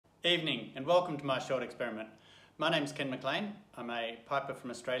Evening and welcome to my short experiment. My name's Ken McLean. I'm a piper from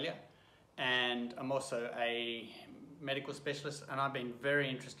Australia and I'm also a medical specialist, and I've been very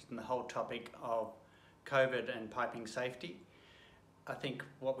interested in the whole topic of COVID and piping safety. I think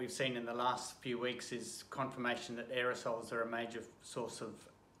what we've seen in the last few weeks is confirmation that aerosols are a major source of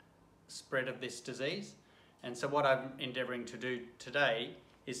spread of this disease, and so what I'm endeavouring to do today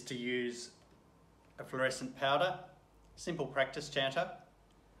is to use a fluorescent powder, simple practice chanter,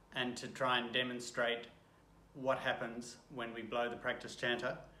 and to try and demonstrate what happens when we blow the practice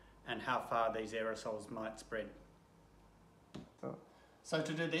chanter and how far these aerosols might spread. So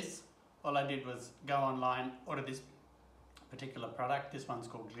to do this, all I did was go online, order this particular product. This one's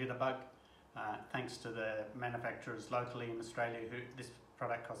called Glitterbug. Thanks to the manufacturers locally in Australia, this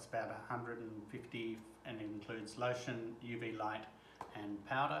product costs about $150 and it includes lotion, UV light and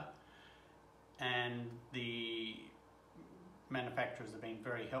powder. And the manufacturers have been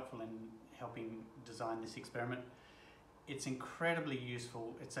very helpful in helping design this experiment. It's incredibly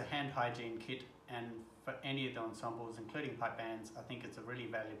useful. It's a hand hygiene kit, and for any of the ensembles, including pipe bands, I think it's a really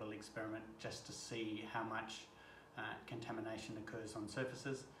valuable experiment just to see how much contamination occurs on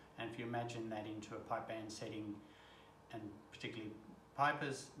surfaces. And if you imagine that into a pipe band setting, and particularly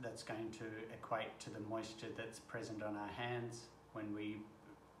pipers, that's going to equate to the moisture that's present on our hands when we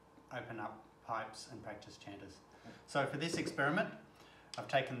open up pipes and practice chanters. So for this experiment, I've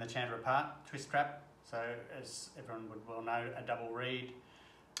taken the chanter apart, twist trap, so as everyone would well know, a double reed,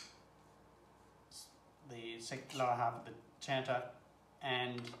 the lower half of the chanter,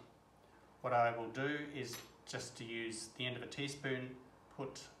 and what I will do is just to use the end of a teaspoon,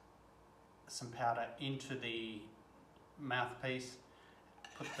 put some powder into the mouthpiece,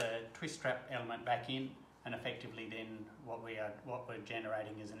 put the twist trap element back in, and effectively then what we're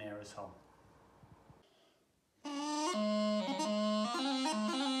generating is an aerosol.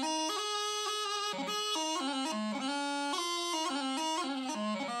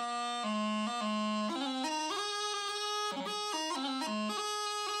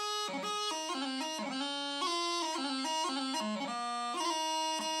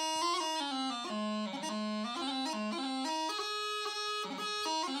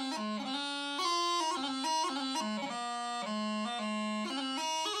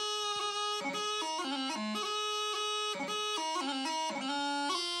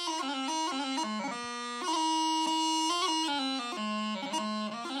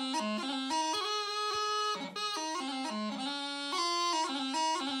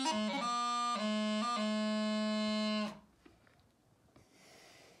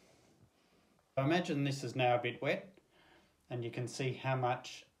 I imagine this is now a bit wet, and you can see how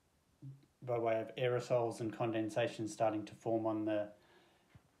much by way of aerosols and condensation starting to form on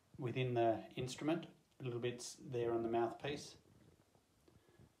within the instrument, a little bit there on the mouthpiece.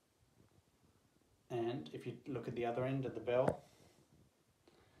 And if you look at the other end of the bell,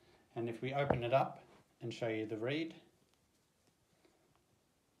 and if we open it up and show you the reed,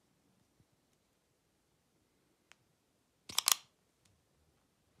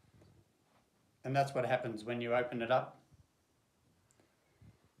 and that's what happens when you open it up.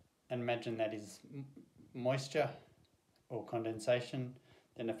 And imagine that is moisture or condensation,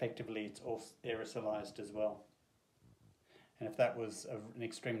 then effectively it's all aerosolized as well. And if that was an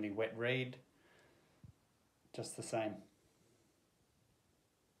extremely wet reed, just the same.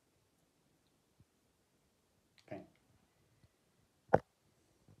 Okay.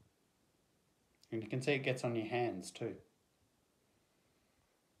 And you can see it gets on your hands too.